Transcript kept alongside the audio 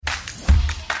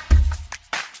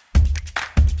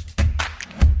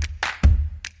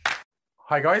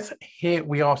Hi guys, here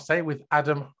we are today with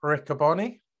Adam Ricco.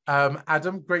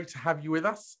 Adam, great to have you with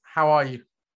us. How are you?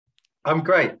 I'm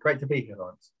great to be here,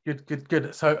 Lawrence.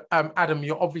 Good. So Adam,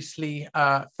 you're obviously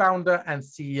founder and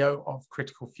CEO of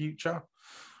Critical Future.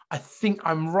 I think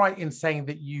I'm right in saying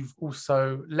that you've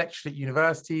also lectured at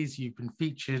universities, you've been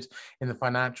featured in the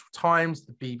Financial Times,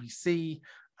 the BBC.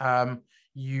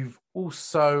 You've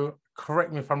also,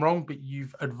 correct me if I'm wrong, but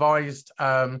you've advised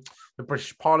the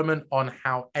British Parliament on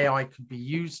how AI could be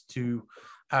used to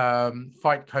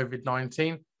fight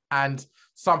COVID-19. And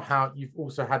somehow you've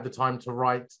also had the time to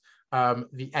write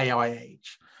The AI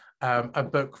Age, a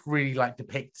book really like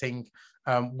depicting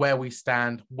where we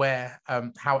stand,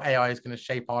 how AI is going to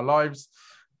shape our lives,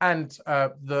 and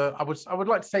I would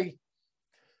like to say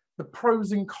the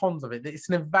pros and cons of it. It's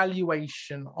an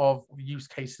evaluation of use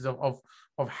cases of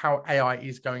how AI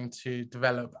is going to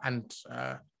develop and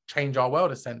change our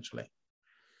world, essentially.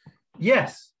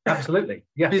 Yes, absolutely.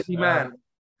 Yes. Busy man.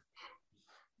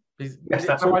 Yes, that's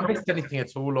have all. I missed anything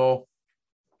at all, or?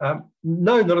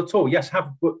 No, not at all. Yes, have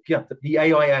a book. Yeah, The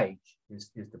AI Age is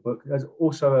the book. There's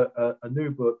also a new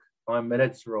book I'm an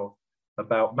editor of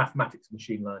about mathematics and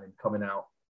machine learning coming out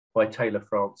by Taylor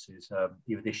Francis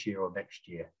either this year or next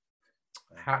year.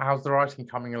 How's the writing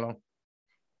coming along?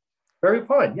 Very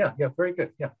fine. Yeah, very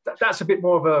good. Yeah, that's a bit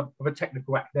more of a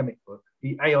technical academic book.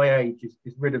 The AI Age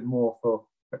is written more for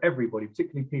everybody,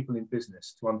 particularly people in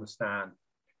business, to understand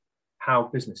how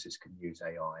businesses can use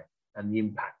AI and the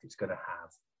impact it's going to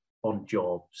have on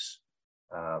jobs,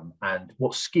 and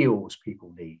what skills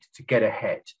people need to get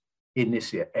ahead in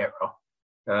this era.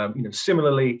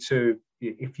 Similarly to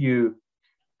if you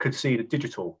could see the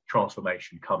digital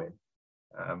transformation coming,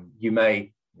 you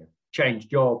may change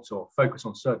jobs or focus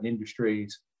on certain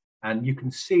industries, and you can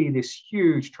see this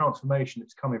huge transformation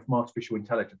that's coming from artificial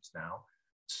intelligence now.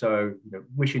 So,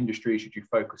 which industry should you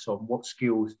focus on? What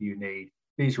skills do you need?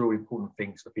 These are all important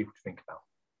things for people to think about.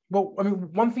 Well, I mean,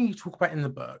 one thing you talk about in the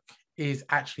book is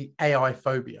actually AI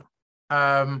phobia.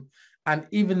 And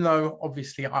even though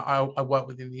obviously I work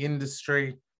within the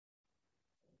industry,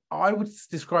 I would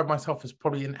describe myself as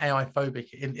probably an AI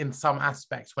phobic in some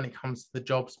aspects when it comes to the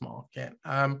jobs market.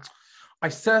 I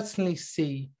certainly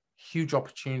see huge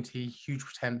opportunity, huge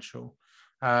potential.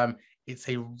 It's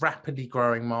a rapidly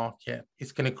growing market.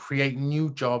 It's going to create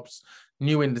new jobs,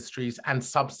 new industries, and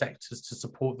subsectors to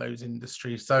support those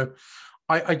industries. So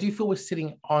I do feel we're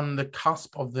sitting on the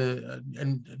cusp of the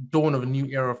dawn of a new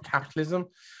era of capitalism.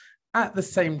 At the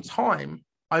same time,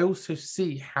 I also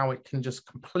see how it can just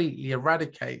completely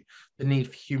eradicate the need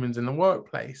for humans in the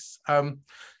workplace.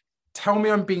 Tell me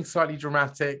I'm being slightly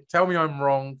dramatic. Tell me I'm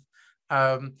wrong.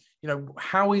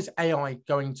 How is AI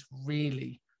going to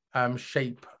really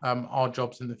shape our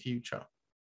jobs in the future?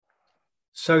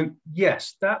 So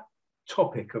yes, that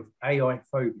topic of AI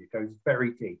phobia goes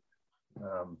very deep,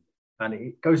 and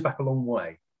it goes back a long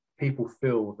way. People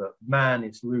feel that man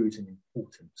is losing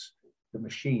importance, the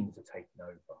machines are taking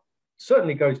over.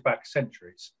 Certainly goes back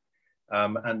centuries,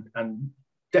 and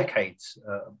decades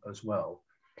as well.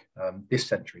 This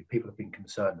century, people have been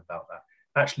concerned about that.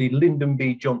 Actually, Lyndon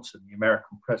B. Johnson, the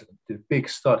American president, did a big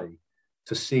study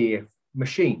to see if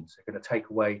machines are going to take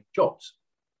away jobs.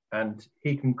 And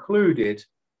he concluded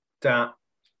that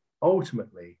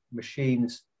ultimately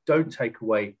machines don't take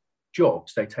away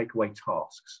jobs, they take away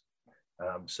tasks.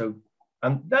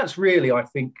 And that's really, I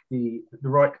think, the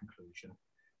right conclusion.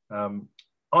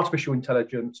 Artificial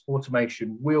intelligence,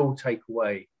 automation will take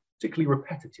away particularly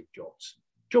repetitive jobs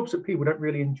that people don't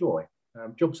really enjoy,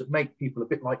 jobs that make people a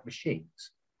bit like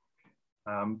machines.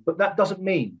 But that doesn't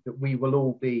mean that we will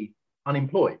all be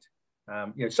unemployed.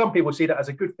 Some people see that as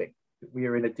a good thing, that we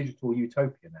are in a digital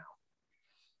utopia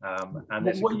now.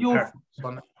 And what are your thoughts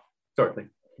on it? Sorry, please.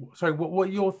 Sorry, what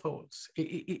are your thoughts?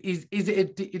 Is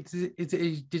it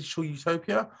a digital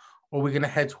utopia, or are we going to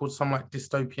head towards some like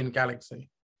dystopian galaxy?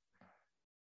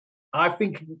 I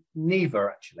think neither,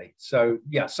 actually. So,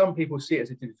 yeah, some people see it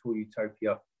as a digital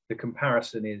utopia. The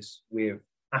comparison is with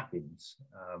Athens,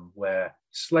 where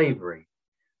slavery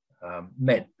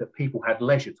meant that people had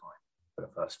leisure time for the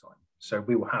first time. So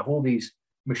we will have all these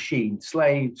machine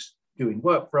slaves doing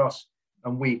work for us,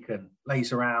 and we can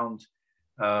laze around,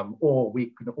 or we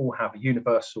can all have a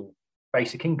universal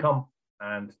basic income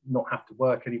and not have to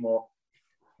work anymore.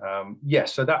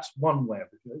 Yes, so that's one way of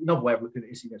looking at it. Another way of looking at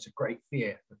it is, it's a great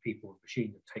fear for people.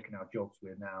 Machines have taken our jobs.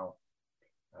 We're now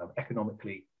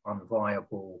economically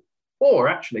unviable. Or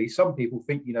actually, some people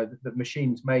think, that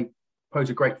machines may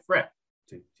pose a great threat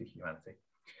to humanity.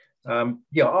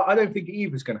 I don't think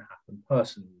either is going to happen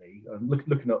personally.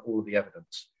 Looking at all of the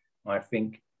evidence, I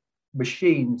think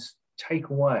machines take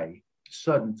away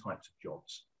certain types of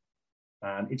jobs.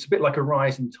 And it's a bit like a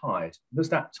rising tide. And as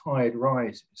that tide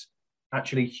rises,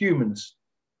 actually humans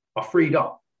are freed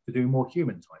up to do more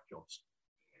human type jobs.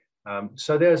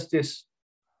 So there's this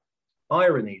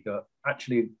irony that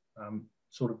actually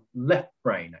sort of left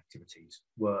brain activities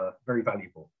were very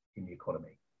valuable in the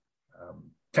economy,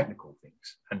 technical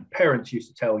things. And parents used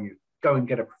to tell you, go and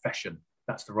get a profession.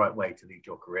 That's the right way to lead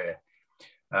your career.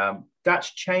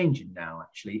 That's changing now,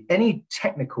 actually. Any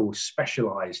technical,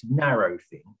 specialized, narrow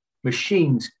thing,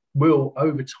 machines will,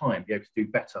 over time, be able to do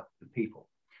better than people.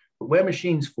 But where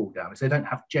machines fall down is they don't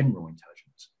have general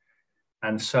intelligence.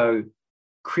 And so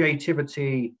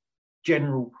creativity,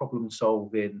 general problem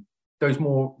solving, those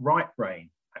more right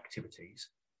brain activities,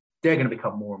 they're going to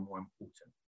become more and more important.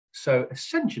 So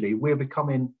essentially, we're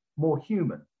becoming more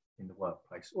human in the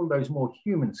workplace. All those more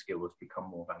human skills become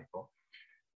more valuable.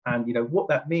 And what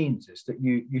that means is that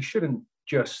you shouldn't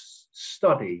just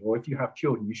study, or if you have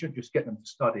children, you shouldn't just get them to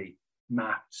study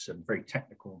maths and very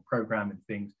technical and programming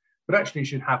things, but actually you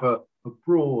should have a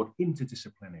broad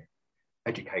interdisciplinary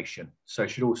education. So you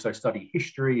should also study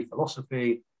history,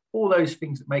 philosophy, all those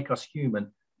things that make us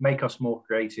human, make us more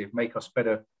creative, make us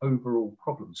better overall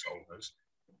problem solvers.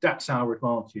 That's our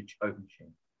advantage over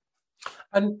machine.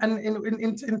 And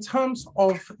in terms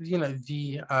of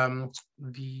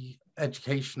the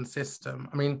education system,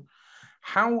 I mean,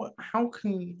 how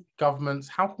can governments,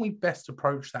 how can we best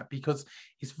approach that? Because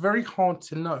it's very hard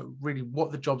to know really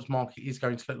what the jobs market is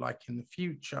going to look like in the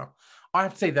future. I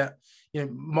have to say that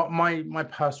my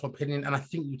personal opinion, and I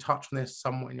think you touch on this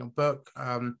somewhat in your book.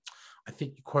 I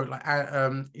think you quote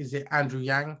is it Andrew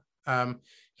Yang?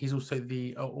 He's also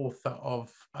the author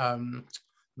of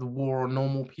The War on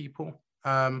Normal People.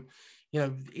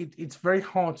 It's very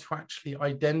hard to actually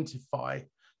identify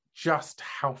just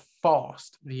how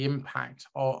fast the impact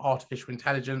of artificial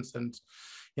intelligence and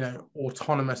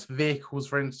autonomous vehicles,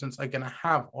 for instance, are going to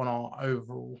have on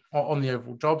the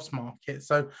overall jobs market.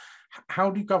 So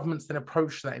how do governments then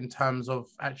approach that in terms of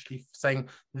actually saying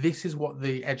this is what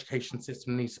the education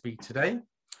system needs to be today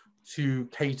to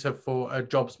cater for a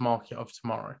jobs market of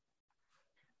tomorrow?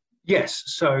 Yes,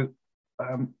 so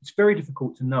it's very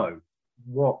difficult to know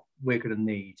what we're going to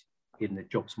need in the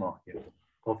jobs market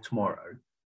of tomorrow.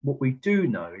 What we do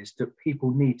know is that people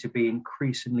need to be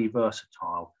increasingly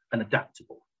versatile and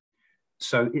adaptable.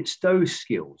 So it's those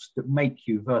skills that make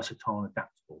you versatile and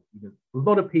adaptable. A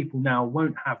lot of people now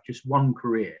won't have just one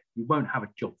career. You won't have a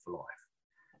job for life.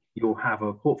 You'll have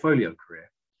a portfolio career,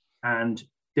 and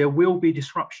there will be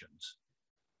disruptions.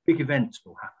 Big events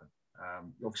will happen.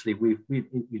 Obviously,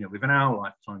 within our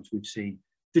lifetimes, we've seen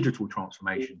digital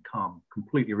transformation come,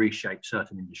 completely reshape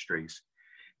certain industries,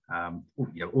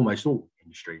 almost all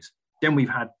industries. Then we've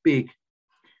had big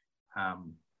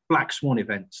black swan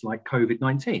events like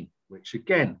COVID-19, which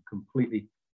again completely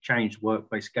changed the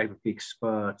workplace, gave a big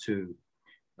spur to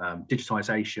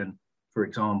digitization, for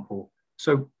example.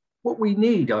 So what we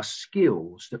need are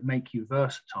skills that make you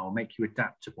versatile, make you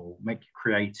adaptable, make you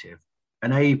creative,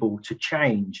 and able to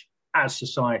change as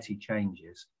society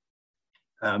changes.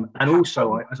 And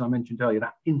also, as I mentioned earlier,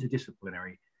 that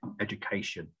interdisciplinary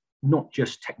education, not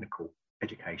just technical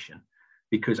education,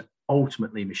 because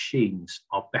ultimately machines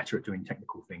are better at doing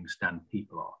technical things than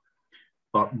people are,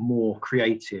 but more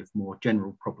creative, more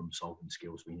general problem solving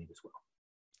skills we need as well.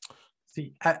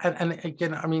 See, and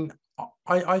again, I mean,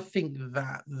 I think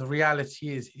that the reality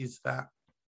is that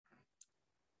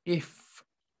if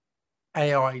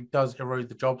AI does erode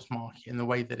the jobs market in the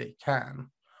way that it can,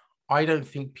 I don't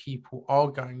think people are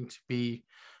going to be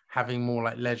having more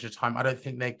like leisure time. I don't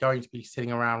think they're going to be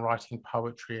sitting around writing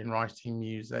poetry and writing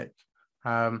music.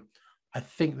 I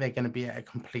think they're going to be at a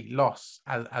complete loss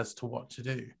as to what to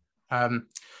do.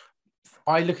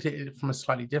 I look at it from a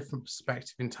slightly different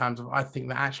perspective in terms of, I think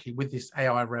that actually with this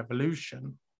AI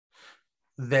revolution,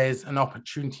 there's an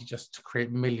opportunity just to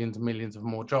create millions and millions of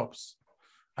more jobs.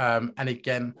 And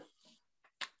again,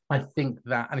 I think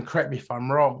that, and correct me if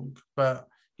I'm wrong, but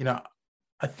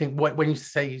I think when you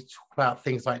talk about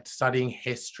things like studying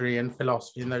history and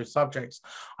philosophy and those subjects,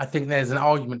 I think there's an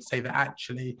argument to say that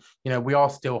actually, we are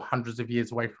still hundreds of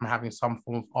years away from having some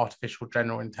form of artificial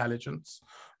general intelligence.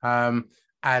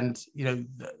 And the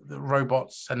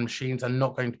robots and machines are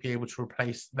not going to be able to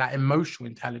replace that emotional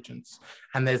intelligence.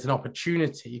 And there's an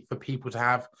opportunity for people to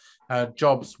have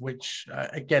jobs which,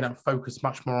 again, are focused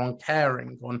much more on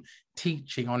caring, on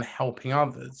teaching, on helping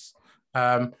others.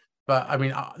 But I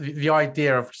mean, the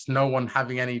idea of just no one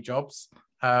having any jobs,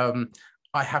 I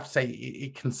have to say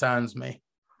it concerns me.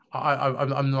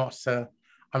 I'm not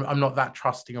that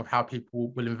trusting of how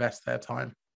people will invest their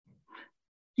time.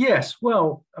 Yes,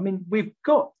 well, I mean, we've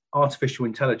got artificial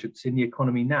intelligence in the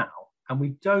economy now, and we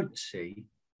don't see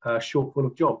a shortfall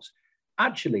of jobs.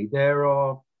 Actually, there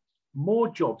are more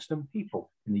jobs than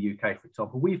people in the UK, for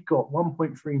example. We've got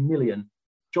 1.3 million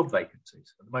job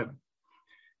vacancies at the moment.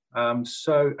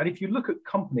 And if you look at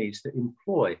companies that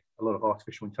employ a lot of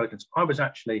artificial intelligence, I was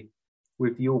actually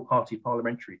with the all-party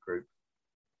parliamentary group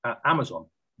at Amazon.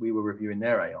 We were reviewing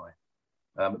their AI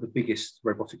at the biggest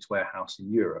robotics warehouse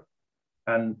in Europe.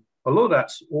 And a lot of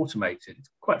that's automated. It's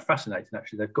quite fascinating,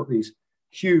 actually. They've got these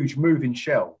huge moving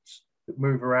shelves that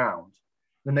move around.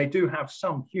 And they do have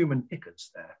some human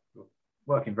pickers there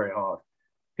working very hard,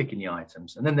 picking the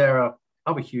items. And then there are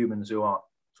other humans who are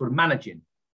sort of managing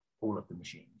all of the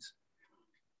machines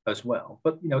as well.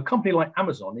 But, you know, a company like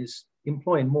Amazon is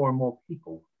employing more and more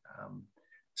people.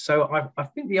 So I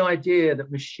think the idea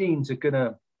that machines are going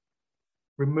to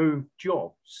remove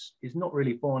jobs is not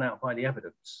really borne out by the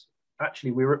evidence.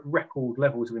 Actually, we're at record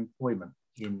levels of employment.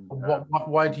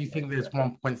 Why do you think there's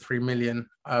 1.3 million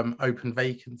open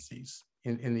vacancies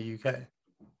in the UK?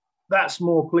 That's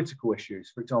more political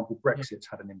issues. For example, Brexit's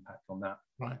had an impact on that.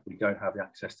 Right. We don't have the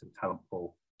access to the talent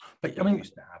pool but I mean,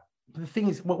 used to have. The thing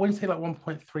is, when you say like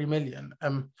 1.3 million,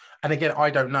 and again, I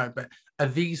don't know, but are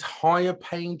these higher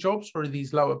paying jobs or are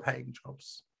these lower paying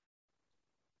jobs?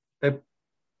 They're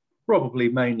probably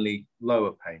mainly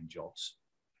lower paying jobs.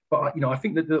 But, you know, I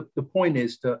think that the point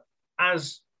is that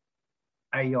as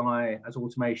AI, as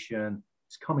automation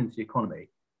has come into the economy,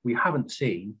 we haven't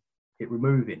seen it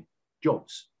removing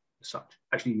jobs as such.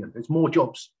 Actually, you know, there's more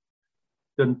jobs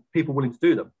than people willing to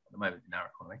do them at the moment in our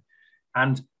economy.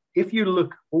 And if you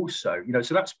look also, you know,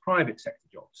 so that's private sector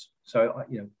jobs. So,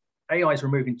 you know, AI is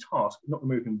removing tasks, not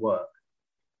removing work.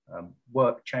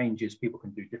 Work changes, people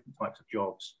can do different types of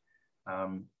jobs.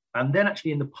 And then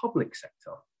actually in the public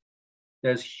sector,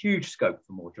 there's huge scope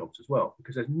for more jobs as well,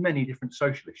 because there's many different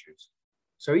social issues.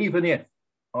 So even if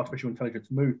artificial intelligence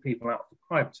moved people out of the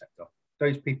private sector,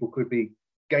 those people could be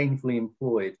gainfully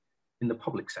employed in the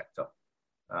public sector,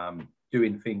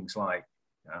 doing things like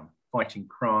fighting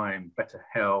crime, better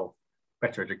health,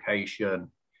 better education.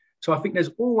 So I think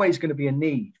there's always going to be a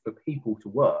need for people to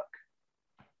work.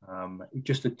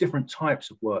 Just the different types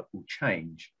of work will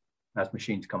change as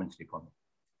machines come into the economy.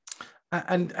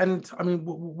 And I mean,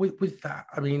 with that,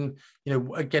 I mean, you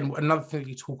know, again, another thing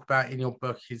you talk about in your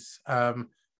book is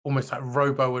almost like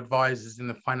robo-advisors in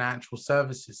the financial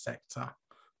services sector.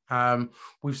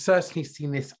 We've certainly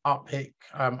seen this uptake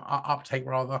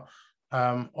rather,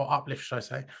 or uplift, should I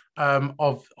say,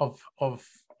 of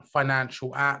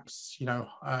financial apps. You know,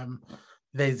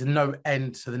 there's no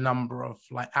end to the number of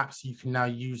like apps you can now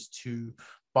use to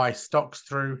buy stocks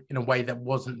through in a way that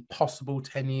wasn't possible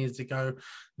 10 years ago.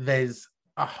 There's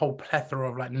a whole plethora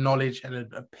of like knowledge and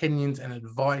opinions and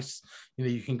advice. You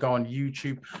know, you can go on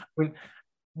YouTube. I mean,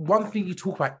 one thing you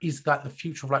talk about is that the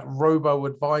future of like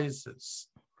robo-advisors.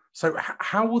 So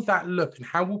how will that look, and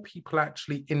how will people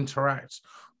actually interact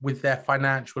with their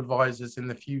financial advisors in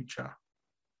the future?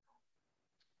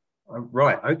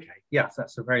 Right, okay. Yes,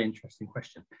 that's a very interesting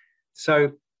question.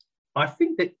 So I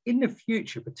think that in the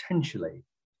future, potentially,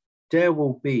 there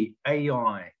will be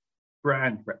AI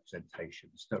brand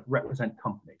representations that represent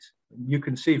companies. You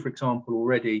can see, for example,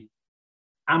 already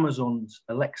Amazon's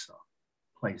Alexa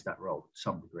plays that role to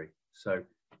some degree. So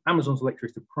Amazon's Alexa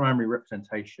is the primary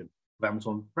representation of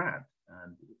Amazon's brand,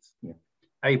 and it's, you know,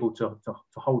 able to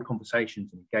hold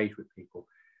conversations and engage with people.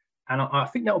 And I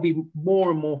think that will be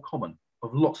more and more common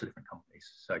of lots of different companies.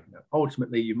 So, you know,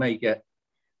 ultimately, you may get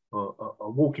a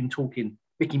walking, talking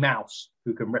Mickey Mouse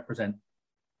who can represent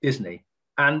Disney.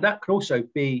 And that can also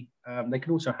be, they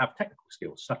can also have technical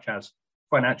skills, such as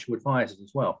financial advisors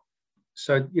as well.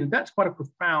 So, you know, that's quite a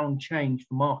profound change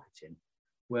for marketing,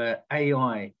 where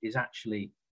AI is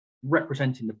actually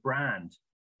representing the brand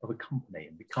of a company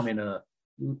and becoming a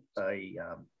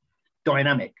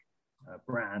dynamic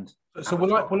brand. So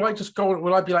will I just go,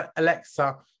 will I be like,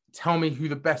 Alexa, tell me who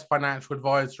the best financial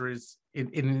advisor is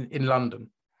in London?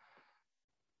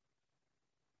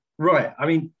 Right. I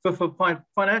mean, for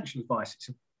financial advice, it's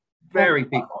a very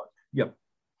big one. Yep.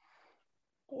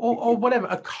 Or whatever,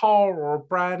 a car or a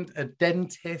brand, a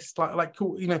dentist, like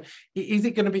cool, you know, is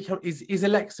it going to become, is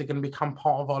Alexa going to become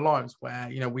part of our lives, where,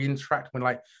 you know, we interact with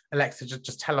like, Alexa,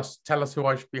 just tell us who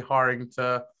I should be hiring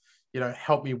to, you know,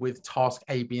 help me with task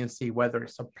A, B, and C, whether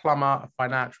it's a plumber, a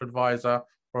financial advisor,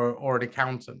 or an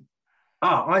accountant?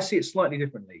 I see it slightly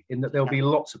differently in that there'll be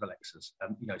lots of Alexas.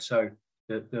 You know, so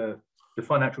the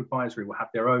financial advisory will have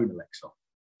their own Alexa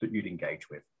that you'd engage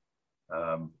with,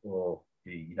 or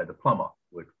the plumber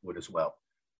would as well.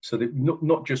 So that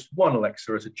not just one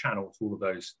Alexa as a channel to all of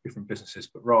those different businesses,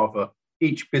 but rather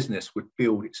each business would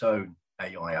build its own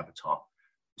AI avatar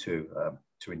to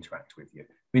interact with you.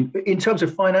 I mean, in terms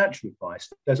of financial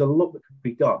advice, there's a lot that could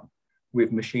be done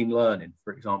with machine learning.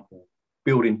 For example,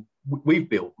 we've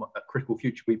built at Critical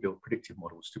Future, we build predictive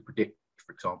models to predict,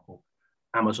 for example,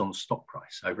 Amazon's stock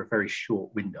price over a very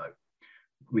short window.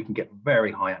 We can get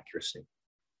very high accuracy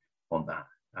on that.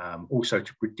 Also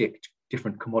to predict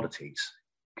different commodities,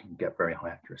 can get very high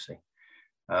accuracy.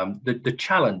 The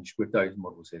challenge with those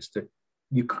models is that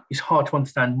it's hard to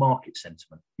understand market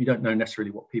sentiment. You don't know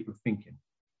necessarily what people are thinking,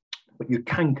 but you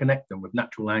can connect them with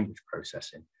natural language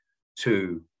processing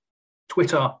to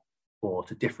Twitter or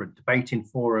to different debating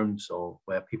forums or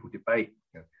where people debate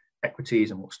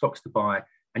equities and what stocks to buy.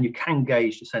 And you can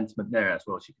gauge the sentiment there as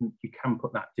well. So you can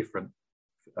put that different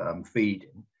feed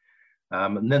in.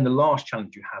 And then the last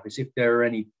challenge you have is if there are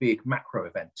any big macro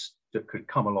events that could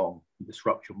come along and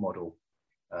disrupt your model,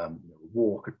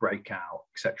 war could break out,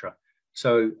 etc.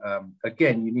 So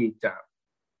again, you need that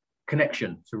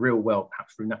connection to real world,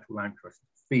 perhaps through natural language processing,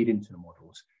 feed into the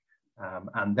models.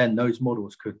 And then those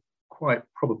models could quite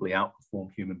probably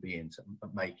outperform human beings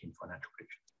at making financial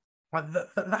predictions.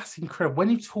 That's incredible. When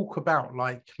you talk about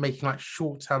like making like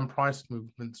short-term price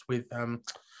movements with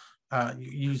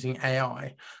using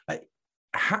AI, like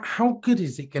how good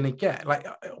is it going to get? Like,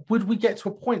 would we get to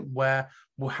a point where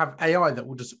we'll have AI that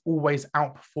will just always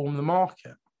outperform the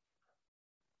market?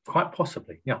 Quite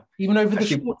possibly, yeah. Even over the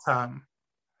short term?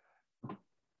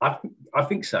 I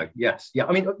think so, yes. Yeah,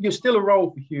 I mean, there's still a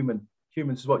role for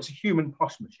humans as well. It's a human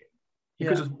plus machine.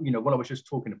 Because of, what I was just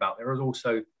talking about, there are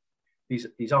also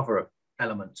these other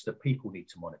elements that people need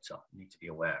to monitor, need to be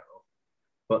aware of.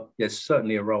 But there's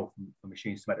certainly a role for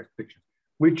machines to make those predictions.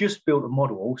 We've just built a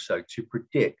model also to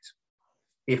predict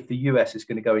if the US is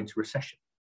going to go into recession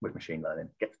with machine learning.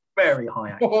 It gets very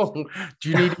high accuracy. Oh, do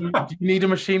you need a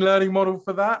machine learning model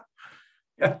for that?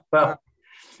 Yeah, well,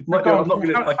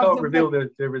 I can't reveal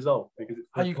the result because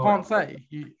it's you can't say.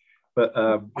 But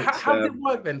how does it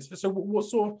work then? So what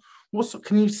sort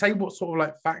can you say what sort of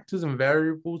like factors and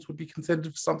variables would be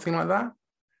considered for something like that?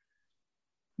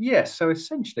 Yes, so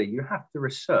essentially you have to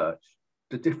research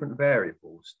the different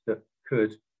variables that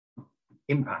could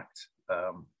impact.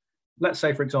 Let's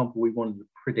say, for example, we wanted to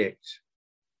predict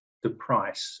the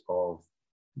price of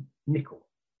nickel.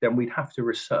 Then we'd have to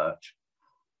research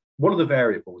what are the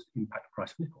variables that impact the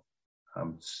price of nickel.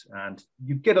 And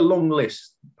you get a long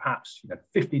list, perhaps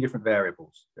 50 different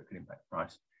variables that can impact the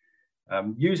price.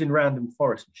 Using random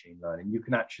forest machine learning, you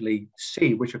can actually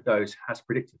see which of those has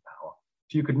predictive power.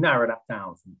 So you could narrow that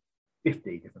down from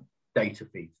 50 different data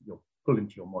feeds that you'll pull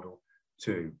into your model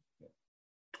to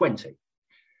 20.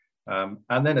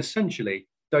 And then essentially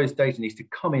those data needs to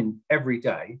come in every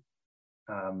day.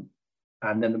 And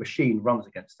then the machine runs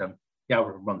against them, the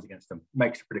algorithm runs against them,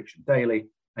 makes a prediction daily,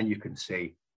 and you can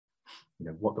see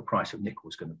what the price of nickel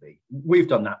is going to be. We've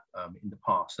done that in the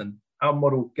past, and our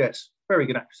model gets very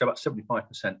good accuracy, about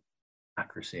 75%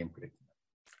 accuracy in predicting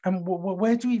that. And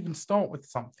where do you even start with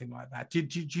something like that? Do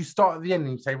you start at the end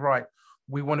and you say, right,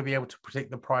 we want to be able to predict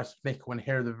the price of nickel, and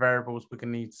here are the variables we're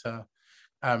going to need to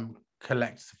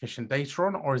collect sufficient data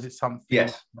on? Or is it something?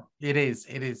 Yes, it is.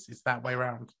 It's that way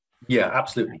around. Yeah,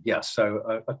 absolutely. Yeah.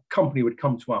 So a company would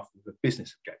come to us with a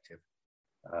business objective.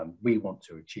 We want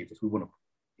to achieve this. We want to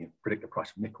predict the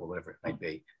price of nickel, whatever it may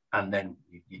be, and then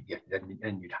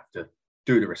then you'd have to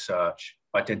do the research,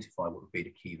 identify what would be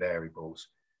the key variables,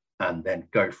 and then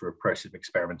go through a process of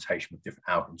experimentation with different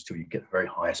algorithms till you get the very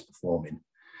highest performing,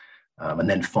 and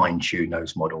then fine tune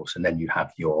those models, and then you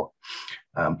have your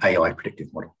AI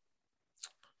predictive model.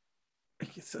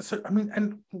 So I mean,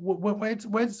 and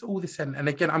where does all this end? And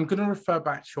again, I'm going to refer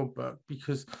back to your book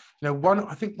because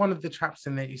I think one of the chapters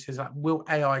in there he says like, will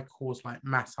AI cause like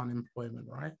mass unemployment,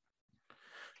 right?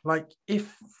 Like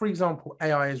if, for example,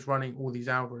 AI is running all these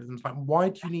algorithms, like why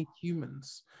do you need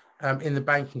humans in the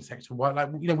banking sector? Why, like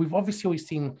we've obviously always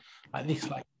seen like this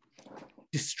like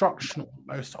destruction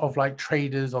almost of like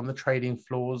traders on the trading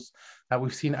floors that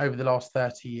we've seen over the last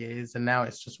 30 years, and now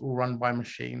it's just all run by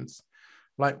machines.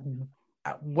 Like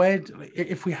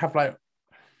if we have like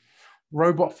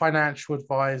robot financial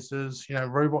advisors,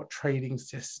 robot trading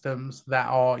systems that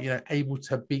are, able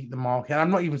to beat the market. And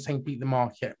I'm not even saying beat the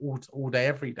market all day,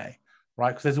 every day, right?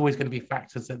 Because there's always going to be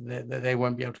factors that they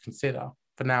won't be able to consider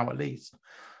for now, at least.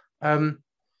 What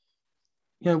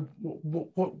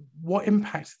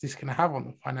impact is this going to have on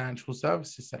the financial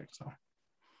services sector?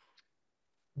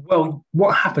 Well,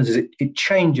 what happens is it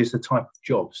changes the type of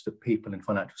jobs that people in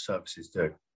financial services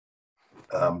do.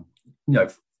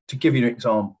 To give you an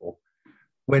example,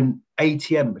 when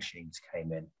ATM machines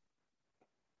came in,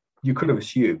 you could have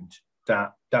assumed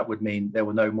that that would mean there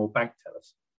were no more bank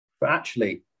tellers. But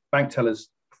actually, bank tellers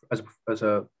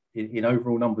in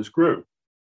overall numbers grew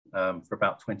for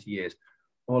about 20 years.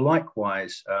 Or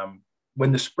likewise,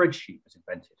 when the spreadsheet was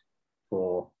invented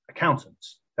for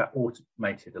accountants, that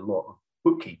automated a lot of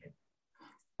bookkeeping.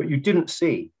 But you didn't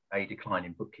see a decline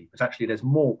in bookkeepers. Actually, there's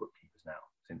more bookkeepers now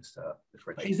since the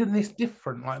spreadsheet. Isn't this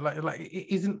different? Like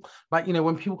it isn't like, you know,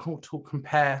 when people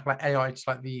compare like AI to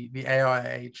like the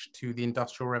AI age to the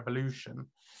Industrial Revolution,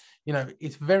 you know,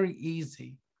 it's very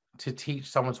easy to teach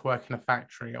someone to work in a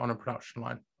factory on a production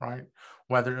line, right?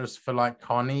 Whether it was for like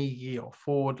Carnegie or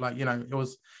Ford, like, you know, it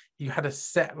was, you had a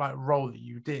set like role that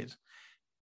you did.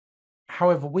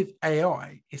 However, with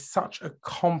AI, it's such a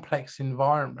complex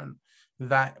environment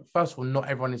that, first of all, not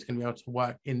everyone is going to be able to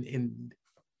work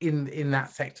in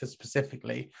that sector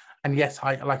specifically. And yes,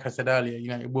 like I said earlier, you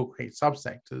know, it will create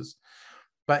subsectors,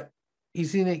 but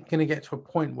isn't it going to get to a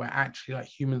point where actually like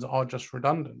humans are just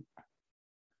redundant?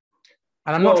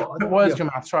 And I'm not trying to put words in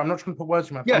your mouth. Sorry, I'm not trying to put words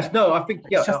in your mouth. Yes, no, I think,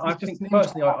 yeah, I think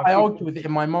personally, I argue with it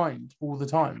in my mind all the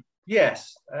time.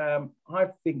 Yes, I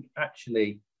think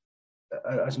actually,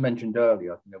 as mentioned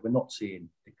earlier, you know, we're not seeing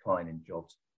decline in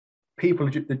jobs. People,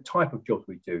 the type of jobs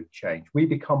we do change. We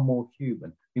become more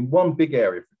human. In one big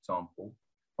area, for example,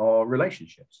 are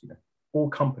relationships. You know, all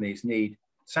companies need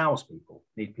salespeople,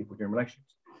 need people doing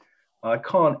relationships. I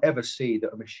can't ever see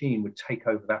that a machine would take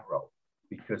over that role,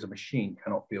 because a machine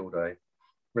cannot build a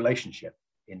relationship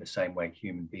in the same way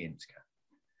human beings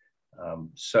can.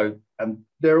 And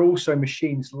there are also,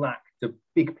 machines lack the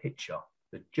big picture,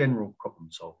 the general problem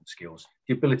solving skills,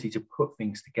 the ability to put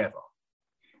things together.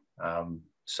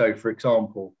 So, for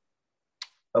example,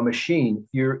 a machine,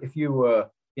 if you were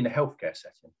in a healthcare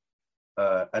setting,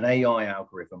 an AI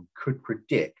algorithm could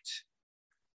predict,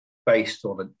 based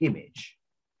on an image,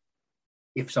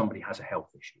 if somebody has a health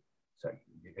issue. So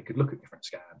it could look at different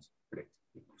scans, predict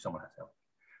if someone has health.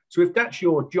 So if that's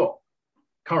your job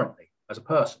currently as a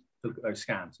person, to look at those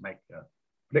scans, make a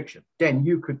prediction, then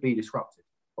you could be disrupted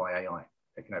by AI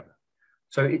taking over.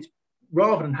 So it's,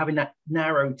 rather than having that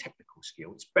narrow technical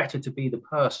skill, it's better to be the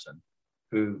person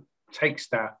who takes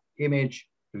that image,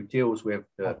 who deals with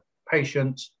the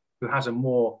patients, who has a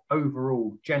more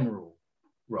overall general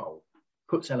role,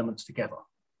 puts elements together.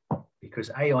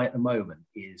 Because AI at the moment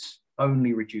is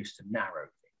only reduced to narrow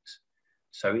things.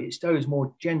 So it's those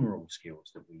more general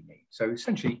skills that we need. So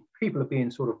essentially, people are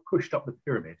being sort of pushed up the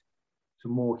pyramid to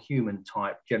more human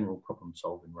type general problem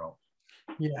solving roles.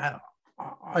 Yeah,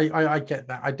 I get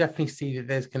that. I definitely see that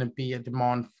there's going to be a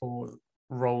demand for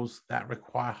roles that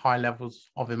require high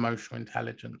levels of emotional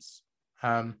intelligence.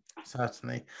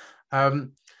 Certainly.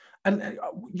 And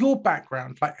your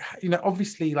background, like, you know,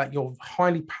 obviously, like, you're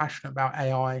highly passionate about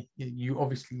AI. You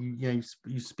obviously, you know,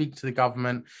 you speak to the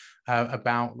government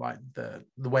about like the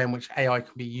way in which AI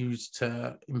can be used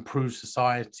to improve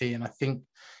society. And I think,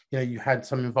 you know, you had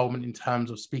some involvement in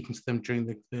terms of speaking to them during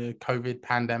the COVID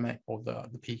pandemic, or the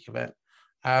peak of it.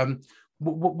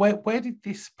 Where did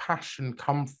this passion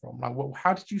come from? Like,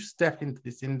 how did you step into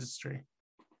this industry?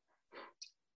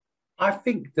 I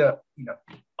think that, you know,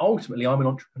 ultimately I'm an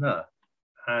entrepreneur,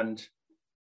 and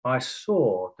I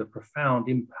saw the profound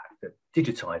impact that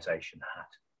digitization had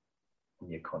on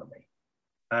the economy.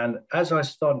 And as I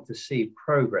started to see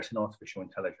progress in artificial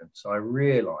intelligence, I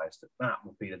realized that that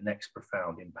would be the next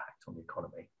profound impact on the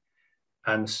economy.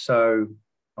 And so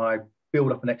I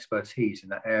built up an expertise in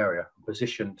that area and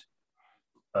positioned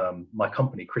my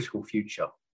company, Critical Future,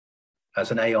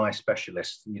 as an AI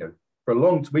specialist. You know, for a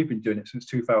long time, we've been doing it since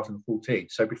 2014.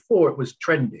 So before it was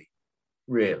trendy,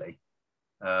 really,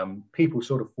 people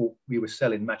sort of thought we were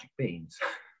selling magic beans.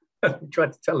 We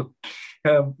tried to tell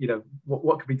them, you know,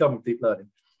 what could be done with deep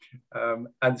learning.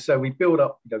 And so we built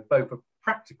up, you know, both a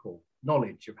practical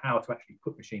knowledge of how to actually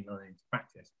put machine learning into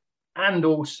practice, and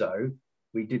also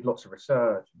we did lots of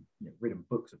research, and, you know, written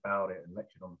books about it and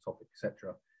lectured on the topic,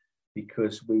 etc.,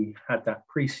 because we had that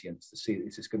prescience to see that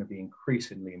this is going to be an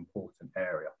increasingly important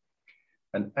area.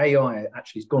 And AI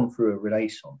actually has gone through a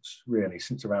renaissance, really,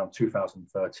 since around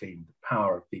 2013, the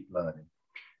power of deep learning,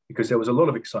 because there was a lot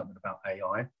of excitement about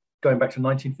AI going back to the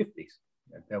 1950s.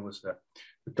 You know, there was the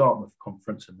Dartmouth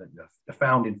conference, and the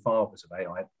founding fathers of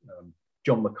AI,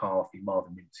 John McCarthy,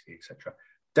 Marvin Minsky, etc.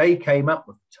 They came up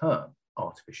with the term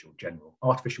artificial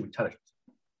intelligence.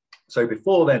 So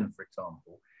before then, for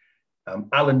example,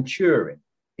 Alan Turing,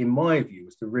 in my view,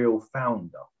 was the real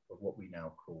founder of what we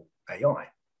now call AI.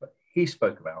 But he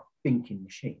spoke about thinking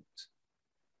machines.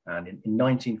 And in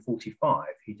 1945,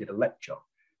 he did a lecture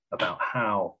about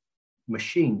how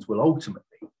machines will ultimately,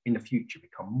 in the future,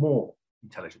 become more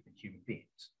intelligent than human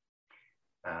beings.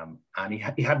 And he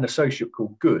had an associate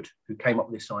called Good who came up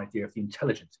with this idea of the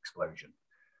intelligence explosion.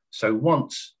 So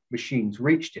once machines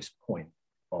reach this point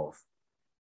of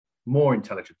more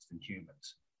intelligence than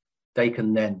humans, they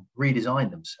can then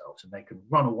redesign themselves and they can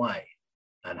run away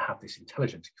and have this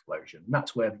intelligence explosion. And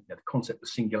that's where the concept of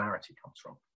singularity comes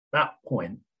from. At that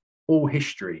point, all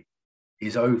history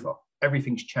is over.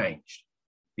 Everything's changed,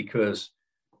 because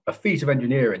a feat of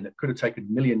engineering that could have taken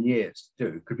a million years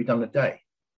to do could be done in a day,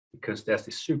 because there's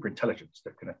this super intelligence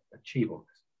that can achieve all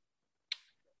this.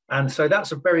 And so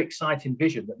that's a very exciting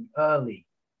vision that the early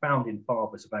founding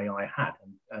fathers of AI had.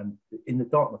 And in the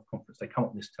Dartmouth conference, they come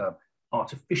up with this term,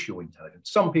 artificial intelligence.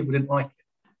 Some people didn't like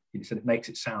it. He said it makes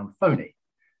it sound phony,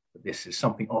 that this is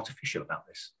something artificial about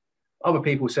this. Other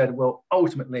people said, well,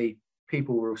 ultimately,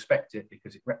 people will respect it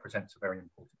because it represents a very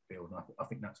important field. And I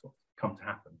think that's what's come to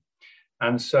happen.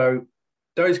 And so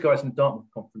those guys in the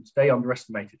Dartmouth conference, they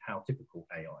underestimated how difficult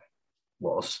AI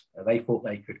was. They thought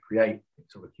they could create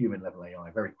sort of human level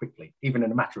AI very quickly. Even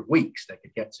in a matter of weeks, they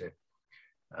could get to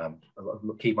a lot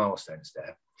of key milestones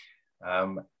there.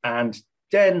 And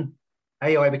then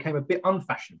AI became a bit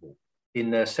unfashionable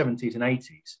in the 70s and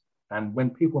 80s. And when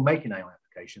people were making AI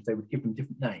applications, they would give them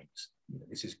different names.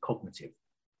 This is cognitive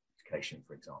education,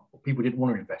 for example. People didn't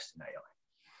want to invest in AI.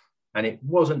 And it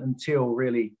wasn't until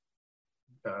really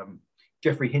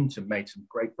Geoffrey Hinton made some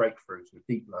great breakthroughs with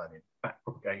deep learning,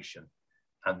 backpropagation,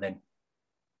 and then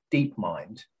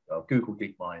DeepMind, Google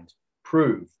DeepMind,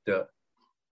 proved that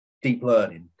deep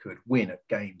learning could win at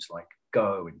games like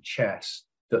Go and chess,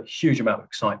 that huge amount of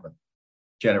excitement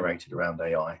generated around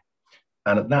AI.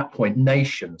 And at that point,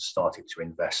 nations started to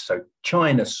invest. So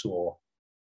China saw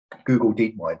Google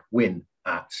DeepMind win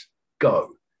at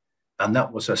Go. And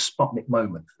that was a Sputnik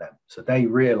moment for them. So they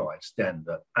realized then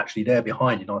that actually they're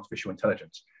behind in artificial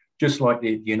intelligence, just like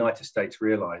the United States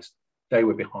realized they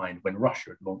were behind when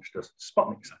Russia had launched a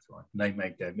Sputnik satellite. And they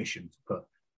made their mission to put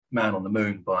man on the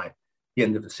moon by the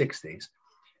end of the 60s.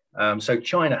 So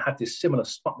China had this similar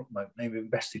Sputnik moment. They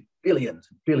invested billions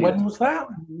and billions. When was that?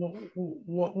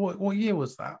 What year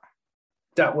was that?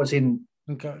 That was in,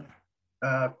 Okay.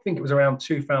 I think it was around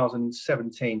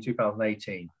 2017,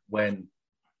 2018, when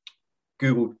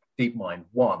Google DeepMind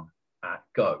won at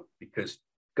Go, because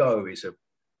Go is an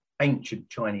ancient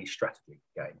Chinese strategy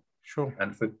game. Sure.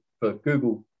 And for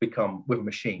Google become, with a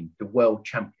machine, the world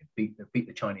champion, beat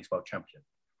the Chinese world champion,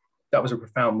 that was a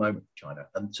profound moment for China.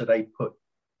 And so they put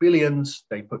billions,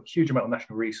 they put huge amount of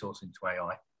national resource into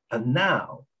AI. And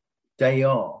now they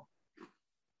are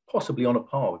possibly on a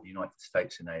par with the United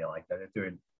States in AI.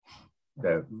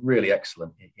 They're really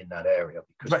excellent in that area.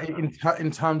 Because but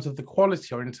in terms of the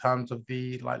quality, or in terms of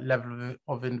the level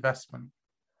of investment?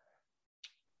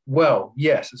 Well,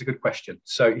 yes, that's a good question.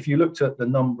 So if you looked at the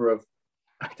number of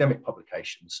academic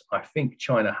publications, I think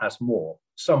China has more.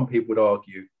 Some people would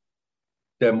argue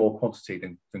they're more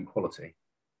quantity than quality.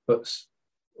 But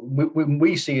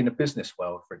we see in the business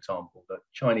world, for example, that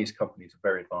Chinese companies are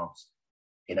very advanced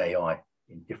in AI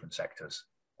in different sectors.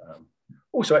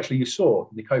 Also, actually, you saw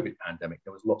in the COVID pandemic,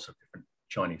 there was lots of different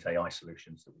Chinese AI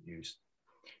solutions that were used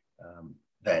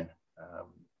then.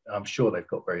 I'm sure they've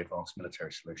got very advanced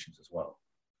military solutions as well.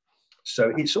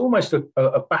 So it's almost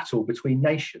a battle between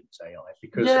nations, AI.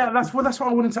 Because that's what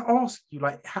I wanted to ask you.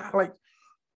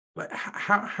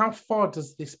 How far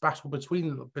does this battle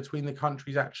between the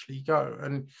countries actually go?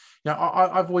 And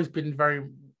I've always been very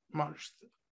much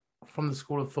from the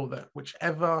school of thought that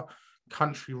whichever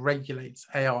country regulates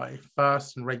AI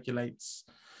first and regulates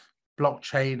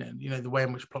blockchain and the way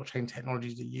in which blockchain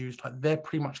technologies are used, they're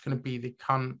pretty much going to be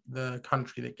the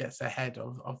country that gets ahead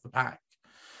of the pack.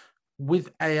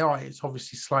 With AI, it's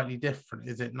obviously slightly different,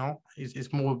 is it not?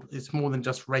 It's more than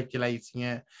just regulating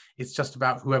it. It's just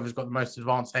about whoever's got the most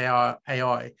advanced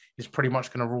AI is pretty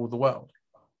much going to rule the world.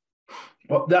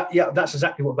 Well, that's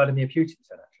exactly what Vladimir Putin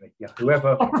said, actually. Yeah,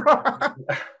 whoever.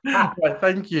 Right,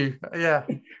 thank you. Yeah.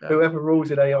 Whoever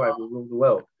rules in AI will rule the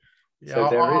world. Yeah,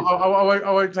 so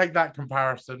I won't take that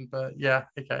comparison, but yeah,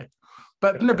 okay.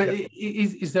 But no, but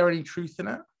is there any truth in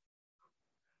it?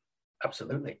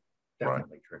 Absolutely.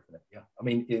 Definitely true for it. Yeah, I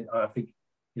mean, I think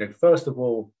first of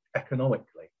all,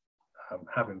 economically,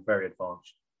 having very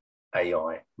advanced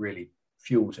AI really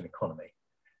fuels an economy,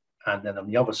 and then on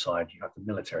the other side, you have the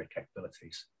military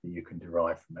capabilities that you can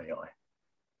derive from AI.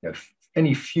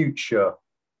 Any future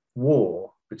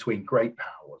war between great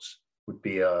powers would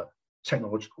be a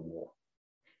technological war,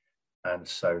 and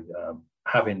so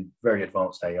having very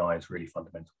advanced AI is really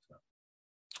fundamental to that.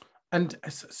 And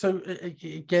so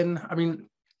again, I mean,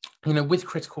 with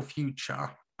Critical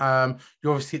Future,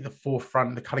 You're obviously at the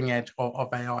forefront, the cutting edge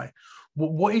of AI.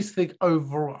 What is the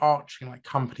overarching like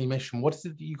company mission? What is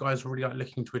it that you guys are really like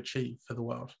looking to achieve for the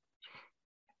world?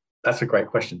 That's a great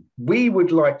question. We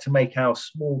would like to make our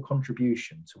small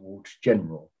contribution towards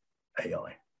general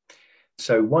AI.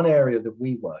 So one area that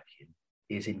we work in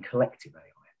is in collective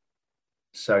AI.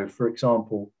 So for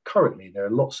example, currently there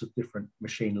are lots of different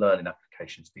machine learning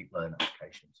applications, deep learning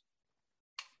applications,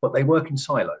 but they work in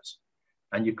silos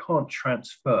and you can't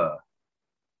transfer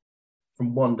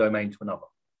from one domain to another.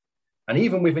 And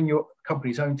even within your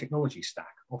company's own technology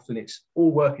stack, often it's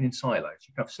all working in silos.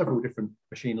 You have several different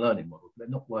machine learning models, but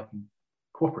they're not working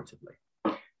cooperatively.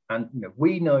 And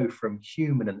we know from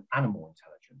human and animal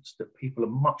intelligence that people are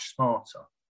much smarter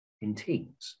in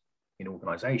teams, in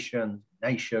organizations,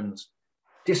 nations.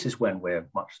 This is when we're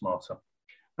much smarter.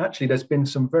 Actually, there's been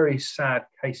some very sad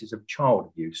cases of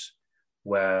child abuse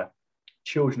where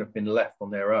children have been left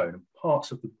on their own and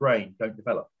parts of the brain don't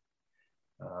develop.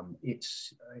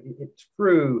 It's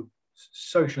through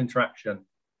social interaction,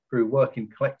 through working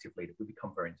collectively that we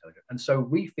become very intelligent. And so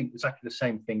we think exactly the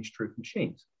same thing's true for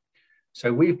machines.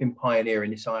 So we've been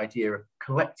pioneering this idea of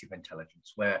collective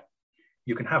intelligence, where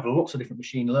you can have lots of different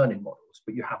machine learning models,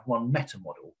 but you have one meta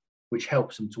model, which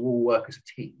helps them to all work as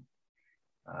a team.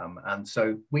 And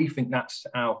so we think that's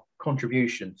our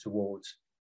contribution towards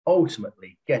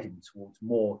ultimately getting towards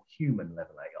more human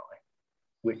level AI,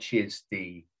 which is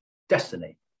the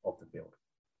destiny of the field.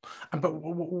 But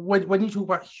when you talk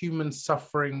about humans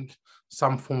suffering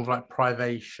some form of like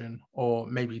privation or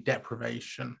maybe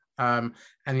deprivation, and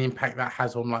the impact that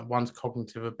has on like one's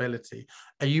cognitive ability,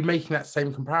 are you making that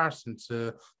same comparison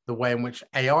to the way in which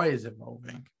AI is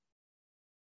evolving?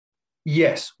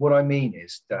 Yes, what I mean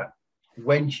is that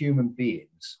when human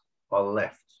beings are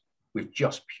left with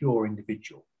just pure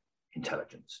individual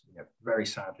intelligence, very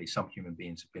sadly, some human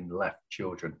beings have been left,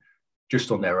 children, just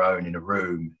on their own in a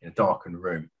room, in a darkened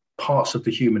room. Parts of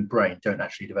the human brain don't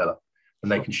actually develop,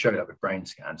 and they can show that with brain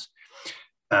scans.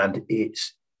 And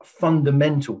it's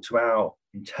fundamental to our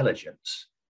intelligence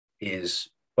is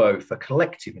both a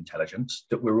collective intelligence,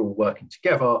 that we're all working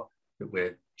together, that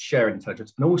we're sharing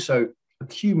intelligence, and also a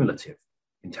cumulative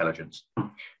intelligence.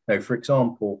 Now, for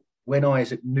example, when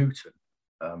Isaac Newton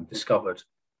discovered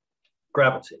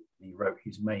gravity, he wrote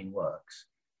his main works,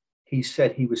 he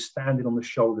said he was standing on the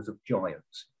shoulders of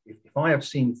giants. If I have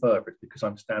seen further, it's because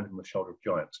I'm standing on the shoulder of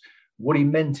giants. What he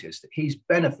meant is that he's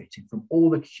benefiting from all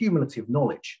the cumulative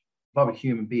knowledge of other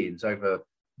human beings over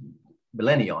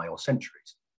millennia or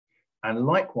centuries. And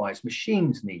likewise,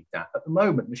 machines need that. At the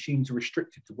moment, machines are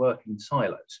restricted to working in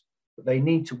silos, but they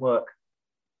need to work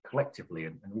collectively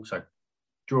and also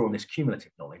draw on this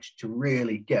cumulative knowledge to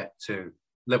really get to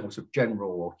levels of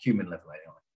general or human level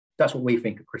AI. That's what we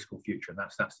think a critical future, and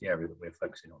that's the area that we're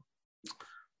focusing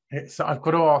on. So I've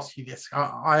got to ask you this.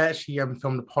 I actually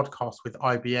filmed a podcast with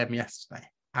IBM yesterday,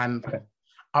 and okay.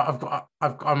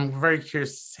 I'm very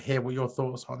curious to hear what your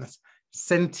thoughts are on this.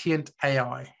 Sentient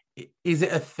AI, is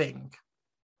it a thing?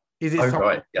 Is it something?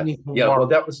 Right. Yeah. Well,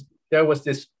 there was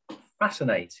this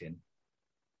fascinating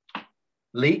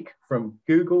leak from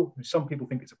Google. Some people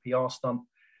think it's a PR stunt,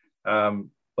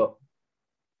 but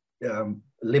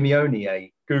Lemoine,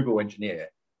 a Google engineer,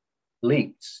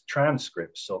 leaked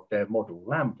transcripts of their model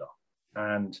Lambda,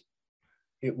 and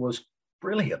it was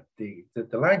brilliant. The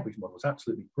language model was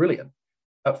absolutely brilliant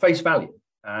at face value,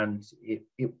 and it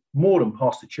more than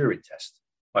passed the Turing test,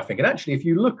 I think. And actually, if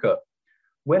you look at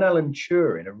when Alan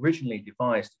Turing originally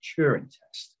devised the Turing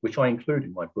test, which I include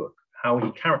in my book, how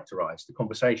he characterized the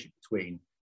conversation between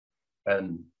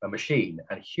a machine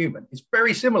and a human, it's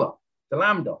very similar to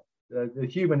Lambda. The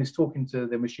human is talking to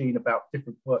the machine about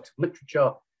different works of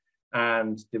literature,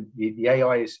 and the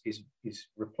AI is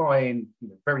replying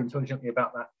very intelligently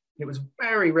about that. It was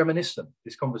very reminiscent,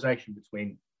 this conversation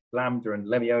between Lambda and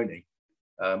Lemoine,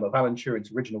 of Alan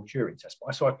Turing's original Turing test.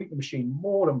 So I think the machine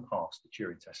more than passed the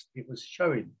Turing test. It was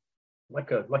showing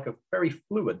like a very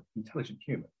fluent, intelligent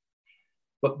human.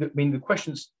 But the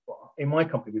questions in my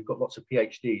company, we've got lots of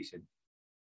PhDs in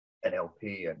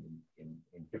NLP and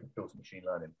in different fields of machine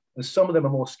learning. And some of them are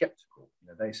more skeptical.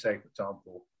 They say, for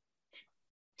example,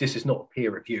 this is not a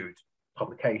peer-reviewed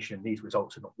publication. These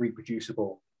results are not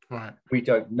reproducible. Right. We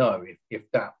don't know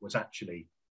if that was actually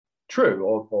true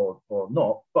or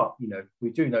not. But we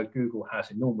do know Google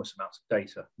has enormous amounts of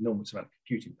data, enormous amount of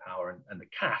computing power, and the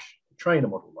cache to train a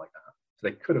model like that. So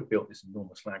they could have built this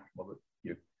enormous language model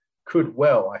that could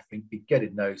well, I think, be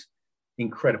getting those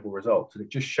incredible results. And it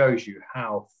just shows you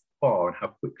how far and how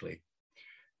quickly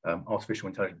artificial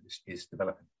intelligence is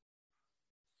developing.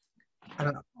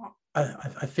 And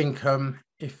I think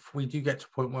if we do get to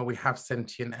a point where we have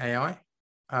sentient AI,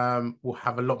 we'll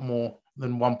have a lot more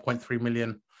than 1.3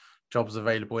 million jobs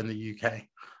available in the UK.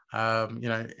 You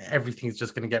know, everything's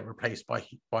just going to get replaced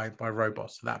by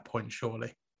robots at that point,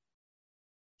 surely.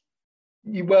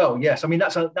 Well, yes. I mean,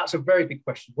 that's a very big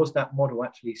question. Was that model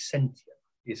actually sentient?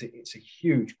 It's a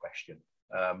huge question.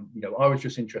 You know, I was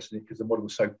just interested in it because the model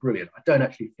was so brilliant. I don't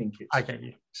actually think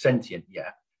it's sentient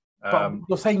yet. But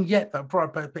you're saying yet that,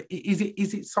 but is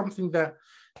it something that,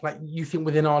 like, you think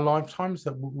within our lifetimes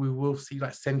that we will see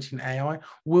like sentient AI?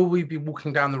 Will we be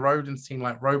walking down the road and seeing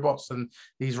like robots, and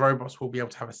these robots will be able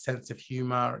to have a sense of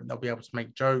humor, and they'll be able to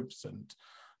make jokes and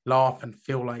laugh and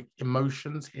feel like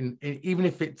emotions in even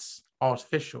if it's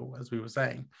artificial, as we were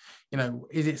saying? You know,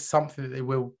 is it something that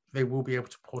they will be able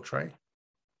to portray?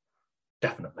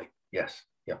 Definitely, yes,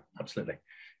 yeah, absolutely.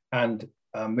 And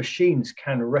machines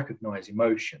can recognize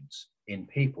emotions in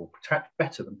people, perhaps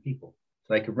better than people.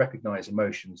 So they can recognize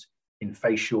emotions in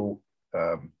facial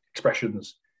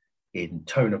expressions, in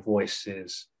tone of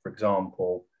voices, for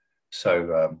example.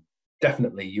 So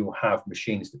definitely you'll have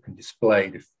machines that can display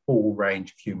the full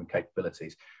range of human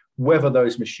capabilities. Whether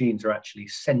those machines are actually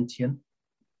sentient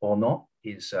or not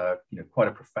is you know, quite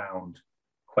a profound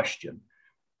question,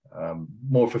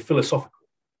 more of a philosophical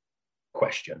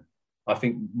question. I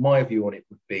think my view on it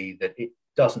would be that it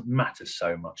doesn't matter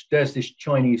so much. There's this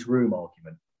Chinese room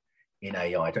argument in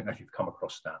AI. I don't know if you've come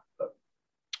across that, but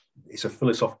it's a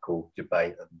philosophical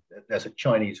debate. And there's a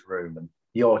Chinese room, and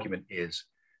the argument is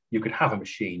you could have a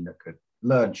machine that could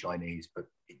learn Chinese, but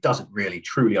it doesn't really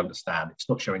truly understand. It's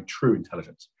not showing true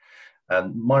intelligence.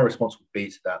 And my response would be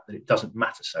to that it doesn't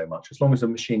matter so much. As long as the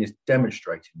machine is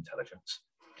demonstrating intelligence,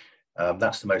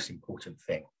 that's the most important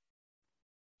thing.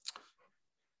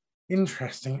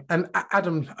 Interesting. And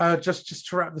Adam, just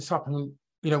to wrap this up, I mean,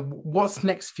 you know, what's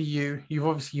next for you?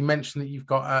 You mentioned that you've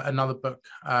got another book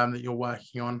that you're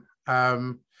working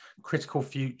on, Critical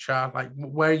Future. Like,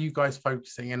 where are you guys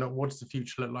focusing, and what does the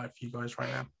future look like for you guys right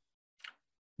now?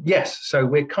 Yes, so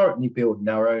we're currently building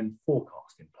our own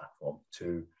forecasting platform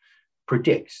to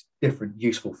predict different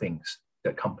useful things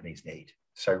that companies need.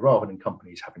 So rather than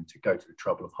companies having to go to the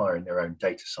trouble of hiring their own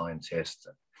data scientists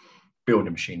and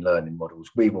building machine learning models,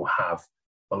 we will have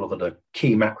a lot of the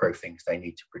key macro things they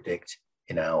need to predict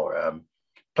in our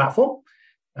platform.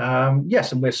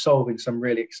 Yes, and we're solving some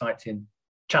really exciting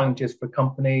challenges for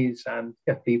companies, and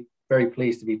yeah, be very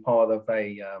pleased to be part of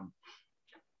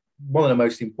one of the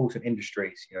most important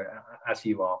industries, you know, as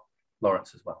you are,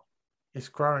 Lawrence, as well. It's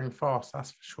growing fast,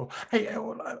 that's for sure. Hey,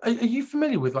 are you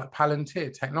familiar with like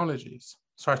Palantir Technologies?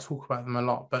 So I talk about them a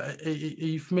lot, but are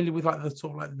you familiar with like the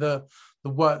sort of like the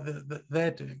work that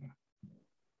they're doing?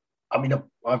 I mean,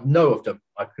 I know of them.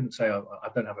 I couldn't say I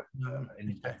don't have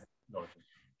any knowledge.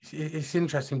 It's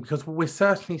interesting because we're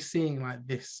certainly seeing like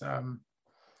this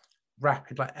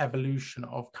rapid like evolution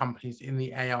of companies in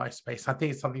the AI space. I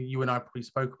think it's something you and I probably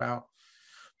spoke about.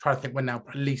 Trying to think when now,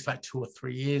 at least like 2 or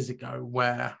 3 years ago,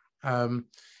 where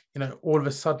you know, all of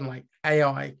a sudden like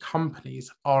AI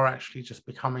companies are actually just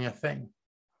becoming a thing.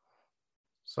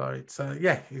 So it's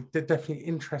yeah, it's definitely an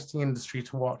interesting industry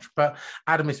to watch. But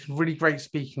Adam, it's been really great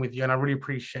speaking with you, and I really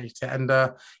appreciate it. And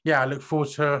yeah, I look forward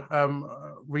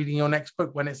to reading your next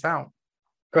book when it's out.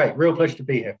 Great, real pleasure to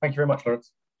be here. Thank you very much,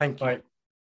 Lawrence. Thank you. Bye.